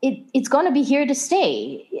 it's going to be here to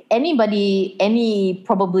stay. Any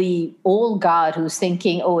probably old guard who's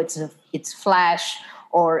thinking, it's flash,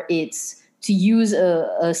 or it's, to use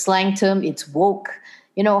a slang term, it's woke.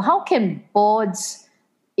 How can boards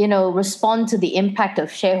respond to the impact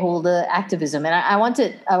of shareholder activism? And I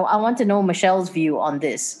want to know Michelle's view on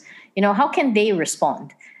this. How can they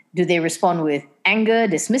respond? Do they respond with anger,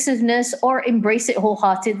 dismissiveness, or embrace it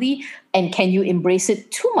wholeheartedly? And can you embrace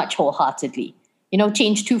it too much wholeheartedly?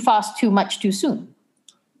 Change too fast, too much, too soon?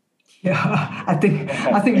 Yeah, I think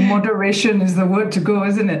moderation is the word to go,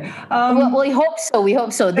 isn't it? Well, we hope so. We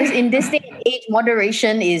hope so. In this day and age,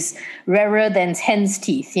 moderation is rarer than hen's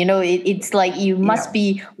teeth. It's like you must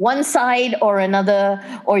be one side or another,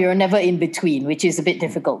 or you're never in between, which is a bit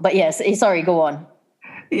difficult. But yes, sorry, go on.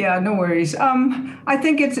 Yeah, no worries. I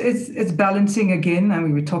think it's balancing again. I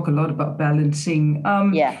mean, we talk a lot about balancing.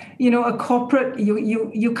 A corporate,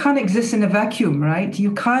 you can't exist in a vacuum, right?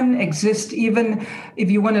 You can't exist even if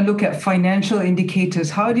you want to look at financial indicators.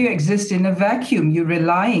 How do you exist in a vacuum? You're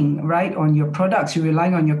relying, right, on your products. You're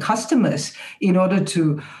relying on your customers in order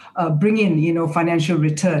to bring in, financial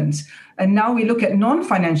returns. And now we look at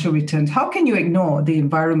non-financial returns. How can you ignore the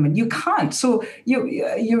environment? You can't. So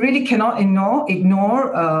you really cannot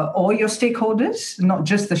ignore all your stakeholders, not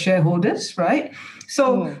just the shareholders, right?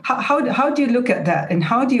 So how do you look at that, and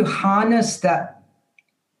how do you harness that?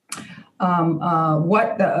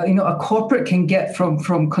 What a corporate can get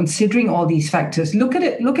from considering all these factors. Look at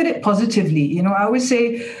it positively. I always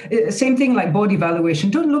say same thing like board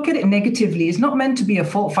evaluation. Don't look at it negatively. It's not meant to be a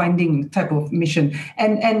fault finding type of mission.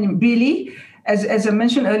 And really, as I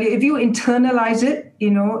mentioned earlier, if you internalize it,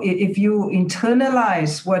 if you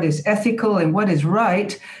internalize what is ethical and what is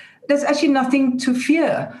right, there's actually nothing to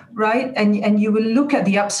fear, right? And you will look at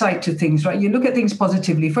the upside to things, right? You look at things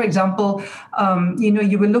positively. For example,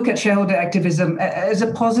 you will look at shareholder activism as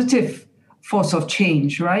a positive force of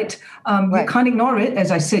change, right? You can't ignore it.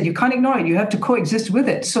 As I said, you can't ignore it. You have to coexist with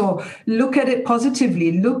it. So look at it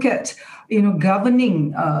positively. Look at,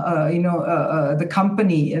 governing, the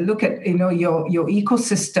company. Look at, your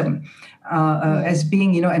ecosystem. As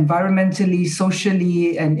being, environmentally,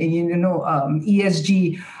 socially, and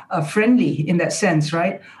ESG friendly in that sense,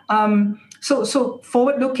 right? So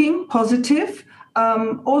forward-looking, positive.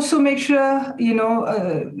 Also, make sure,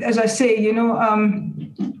 as I say, you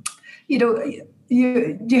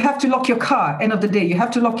have to lock your car. End of the day, you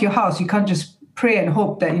have to lock your house. You can't just pray and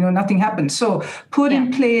hope that nothing happens. So put in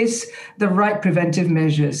place the right preventive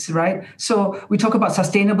measures, right? So we talk about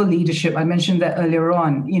sustainable leadership. I mentioned that earlier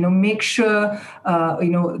on. Make sure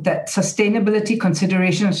that sustainability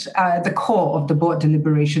considerations are at the core of the board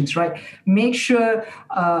deliberations, right? Make sure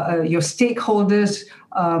your stakeholders'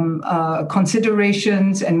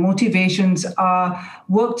 considerations and motivations are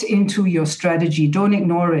worked into your strategy. Don't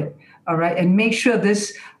ignore it. All right, and make sure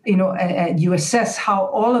this, you assess how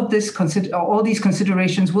all of this all these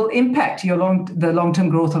considerations will impact the long-term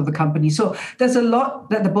growth of the company. So there's a lot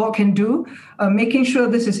that the board can do, making sure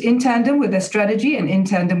this is in tandem with their strategy and in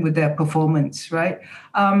tandem with their performance, right?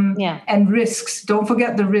 And risks. Don't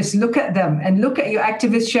forget the risks. Look at them and look at your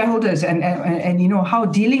activist shareholders and how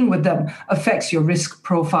dealing with them affects your risk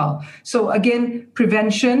profile. So again,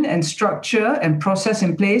 prevention and structure and process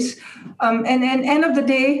in place. And end of the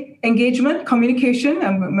day, engagement, communication,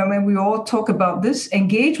 and when we all talk about this,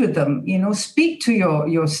 engage with them, speak to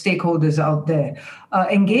your stakeholders out there,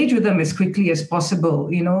 engage with them as quickly as possible,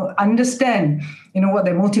 understand, what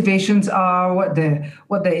their motivations are, what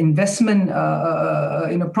their investment,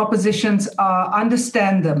 propositions are,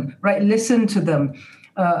 understand them, right? Listen to them.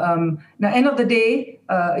 Now, end of the day,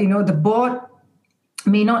 the board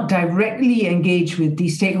may not directly engage with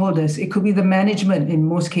these stakeholders. It could be the management in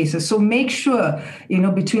most cases. So make sure,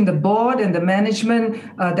 between the board and the management,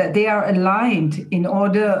 that they are aligned in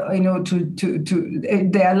order,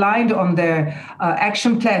 they're aligned on their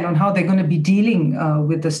action plan on how they're going to be dealing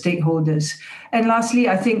with the stakeholders. And lastly,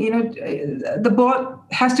 I think, the board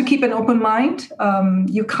has to keep an open mind.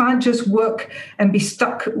 You can't just work and be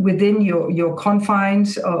stuck within your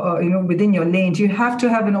confines or within your lanes. You have to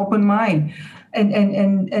have an open mind.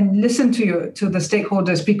 And listen to the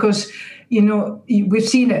stakeholders, because we've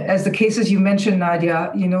seen it as the cases you mentioned, Nadia.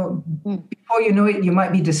 Before you know it, you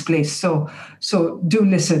might be displaced. So do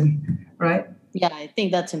listen, right? Yeah, I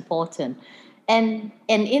think that's important. And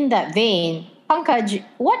in that vein, Pankaj,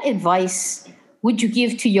 what advice would you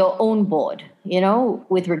give to your own board?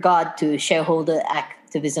 With regard to shareholder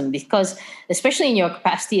activism, because especially in your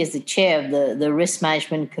capacity as the chair of the Risk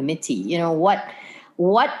Management Committee,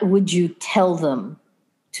 what would you tell them?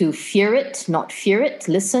 To fear it, not fear it,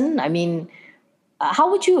 listen? I mean, how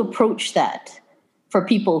would you approach that for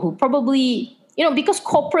people who probably, because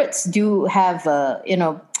corporates do have,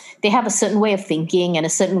 they have a certain way of thinking and a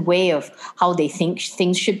certain way of how they think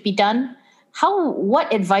things should be done.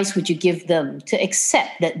 What advice would you give them to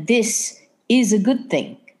accept that this is a good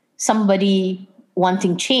thing? Somebody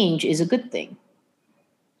wanting change is a good thing.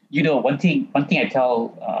 One thing I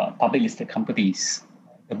tell public listed companies,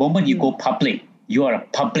 the moment you go public, you are a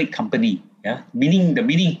public company. Yeah, the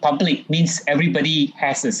meaning public means everybody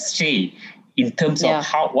has a say in terms of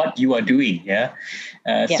what you are doing.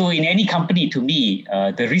 So in any company, to me,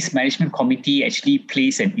 the risk management committee actually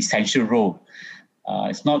plays an essential role.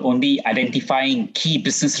 It's not only identifying key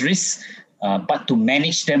business risks, but to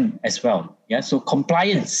manage them as well. So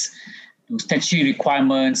compliance to statutory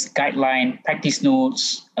requirements, guideline, practice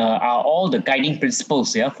notes are all the guiding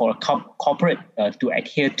principles for a corporate to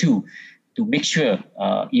adhere to make sure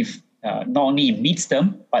if not only meets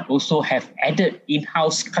them, but also have added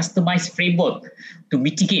in-house customized framework to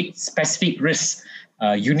mitigate specific risks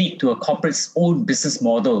unique to a corporate's own business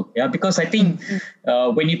model. Because I think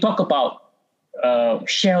when you talk about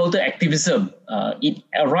shareholder activism, it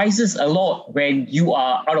arises a lot when you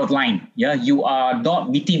are out of line. You are not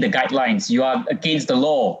meeting the guidelines. You are against the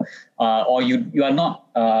law, or you are not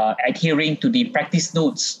adhering to the practice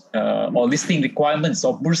notes or listing requirements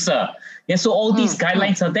of Bursa. So all these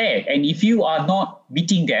guidelines are there, and if you are not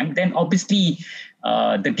meeting them, then obviously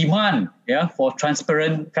the demand for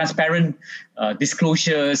transparent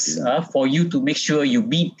disclosures for you to make sure you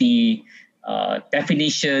meet the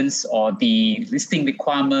definitions or the listing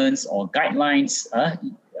requirements or guidelines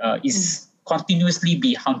is continuously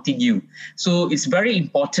be haunting you. So it's very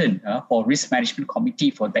important for risk management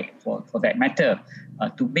committee for that matter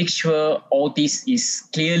to make sure all this is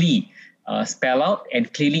clearly spelled out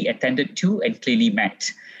and clearly attended to and clearly met.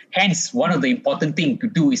 Hence, one of the important things to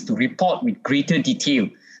do is to report with greater detail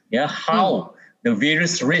how the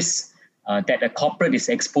various risks that a corporate is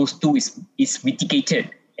exposed to is mitigated,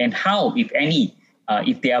 and how, if any,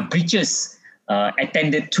 if there are breaches,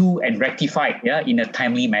 attended to and rectified in a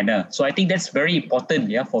timely manner. So I think that's very important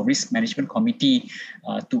for risk management committee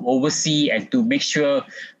to oversee and to make sure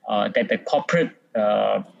that the corporate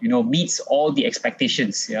meets all the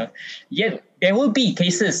expectations. Yet there will be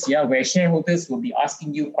cases where shareholders will be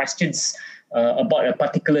asking you questions about a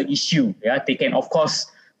particular issue. They can of course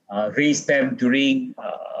raise them during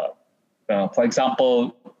for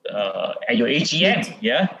example at your AGM.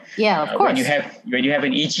 Of course. When you have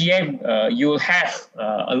an AGM, you will have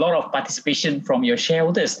a lot of participation from your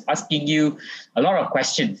shareholders asking you a lot of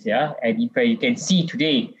questions. And if you can see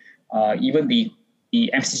today, even the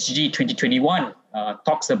MCGG 2021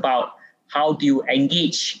 talks about how do you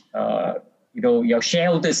engage your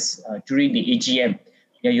shareholders during the AGM.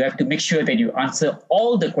 You have to make sure that you answer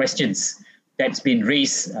all the questions that's been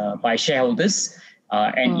raised by shareholders.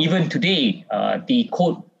 And even today, the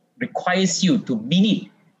code requires you to minute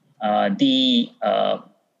the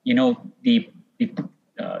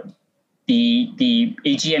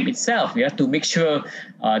AGM itself, to make sure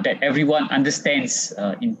that everyone understands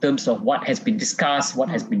in terms of what has been discussed, what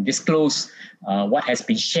has been disclosed, what has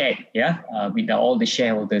been shared, with all the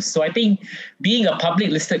shareholders. So I think being a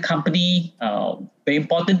public listed company, the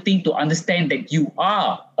important thing to understand that you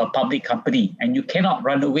are a public company and you cannot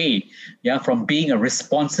run away, from being a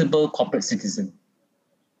responsible corporate citizen.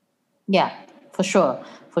 Yeah, for sure.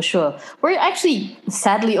 We're actually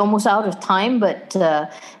sadly almost out of time, but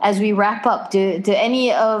as we wrap up, do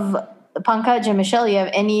any of Pankaj and Michelle, you have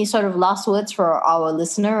any sort of last words for our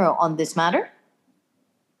listener on this matter?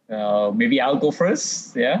 Maybe I'll go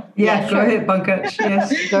first. Go ahead, Pankaj.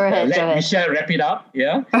 Yes. Go ahead. Michelle wrap it up.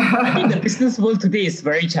 I think the business world today is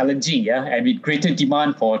very challenging. And with greater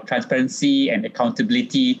demand for transparency and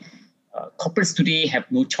accountability, corporates today have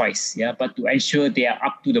no choice. But to ensure they are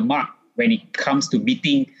up to the mark when it comes to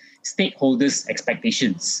meeting stakeholders'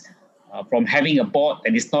 expectations. From having a board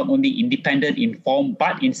that is not only independent in form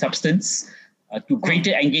but in substance, to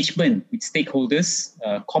greater engagement with stakeholders,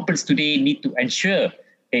 corporates today need to ensure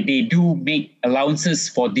that they do make allowances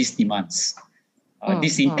for these demands.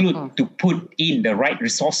 This includes to put in the right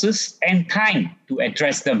resources and time to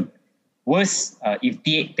address them. Worse, if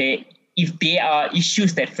there are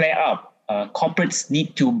issues that flare up, corporates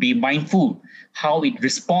need to be mindful how it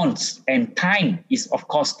responds, and time is, of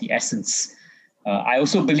course, the essence. I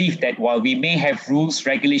also believe that while we may have rules,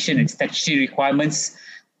 regulation, and statutory requirements,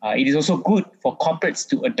 it is also good for corporates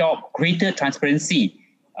to adopt greater transparency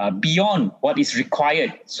beyond what is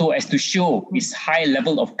required, so as to show its high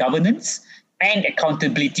level of governance and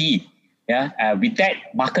accountability. With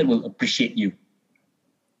that, market will appreciate you.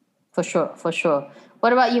 For sure.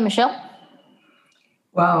 What about you, Michelle?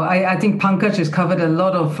 Wow, I think Pankaj has covered a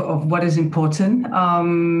lot of what is important.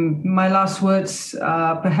 My last words,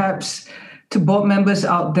 perhaps to board members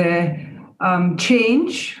out there,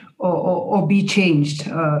 change or be changed,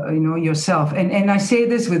 yourself. And I say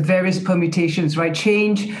this with various permutations, right?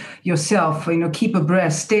 Change yourself, keep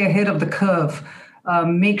abreast, stay ahead of the curve.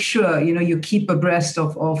 Make sure, you keep abreast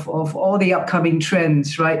of all the upcoming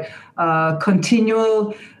trends, right?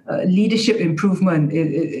 Continual leadership improvement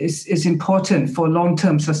is important for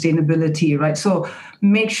long-term sustainability, right? So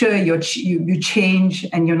make sure you change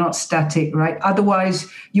and you're not static, right? Otherwise,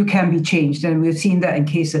 you can be changed, and we've seen that in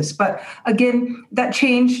cases. But again, that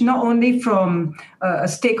change not only from a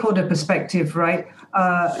stakeholder perspective, right?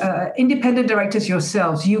 Independent directors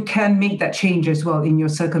yourselves, you can make that change as well in your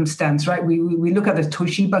circumstance, right? We look at the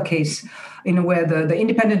Toshiba case, where the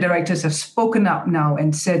independent directors have spoken up now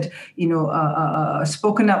and said,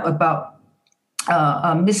 spoken up about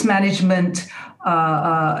mismanagement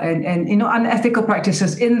and unethical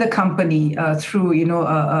practices in the company through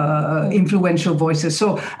influential voices.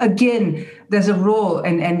 So again, there's a role,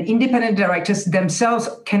 and independent directors themselves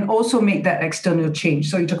can also make that external change.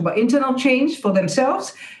 So you talk about internal change for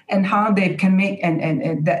themselves and how they can make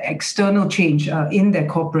and that external change in their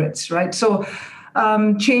corporates, right? So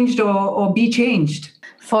changed or be changed.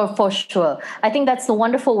 For sure. I think that's the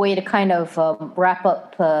wonderful way to kind of wrap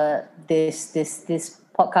up this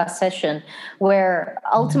podcast session, where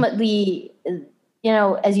ultimately,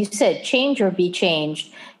 as you said, change or be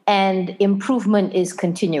changed, and improvement is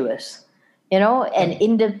continuous,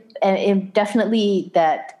 and definitely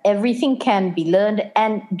that everything can be learned,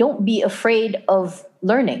 and don't be afraid of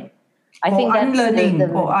learning. I think that's unlearning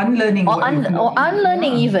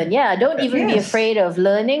even. Yeah, don't even be afraid of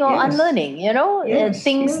learning or unlearning.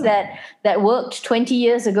 Things that worked 20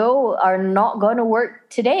 years ago are not going to work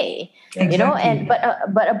today. Exactly.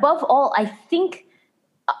 But above all, I think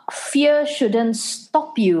fear shouldn't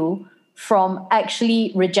stop you from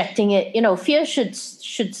actually rejecting it. Fear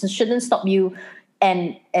shouldn't stop you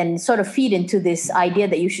and sort of feed into this idea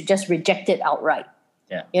that you should just reject it outright.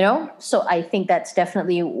 Yeah. So I think that's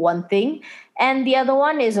definitely one thing. And the other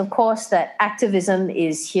one is, of course, that activism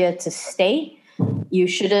is here to stay. You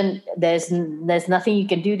shouldn't, there's nothing you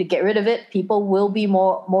can do to get rid of it. People will be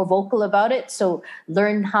more vocal about it. So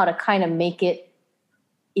learn how to kind of make it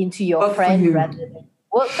into your friend rather than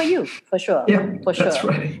work for you, for sure. Yeah, for sure. That's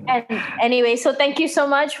right. And anyway, so thank you so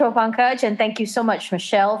much for Pankaj, and thank you so much,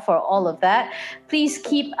 Michelle, for all of that. Please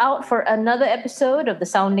keep out for another episode of the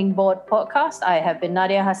Sounding Board podcast. I have been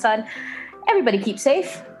Nadia Hassan. Everybody keep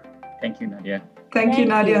safe. Thank you, Nadia. Thank you,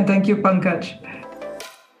 Nadia, and thank you, Pankaj.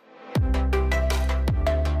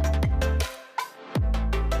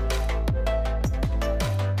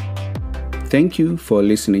 Thank you for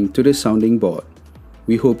listening to the Sounding Board.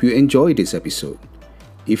 We hope you enjoyed this episode.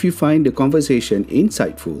 If you find the conversation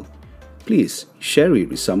insightful, please share it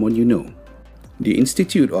with someone you know. The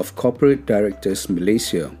Institute of Corporate Directors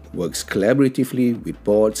Malaysia works collaboratively with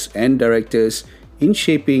boards and directors in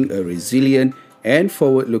shaping a resilient and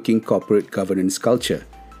forward-looking corporate governance culture.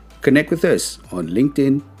 Connect with us on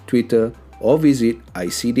LinkedIn, Twitter, or visit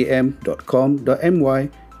icdm.com.my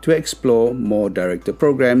to explore more director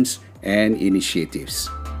programs and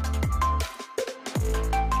initiatives.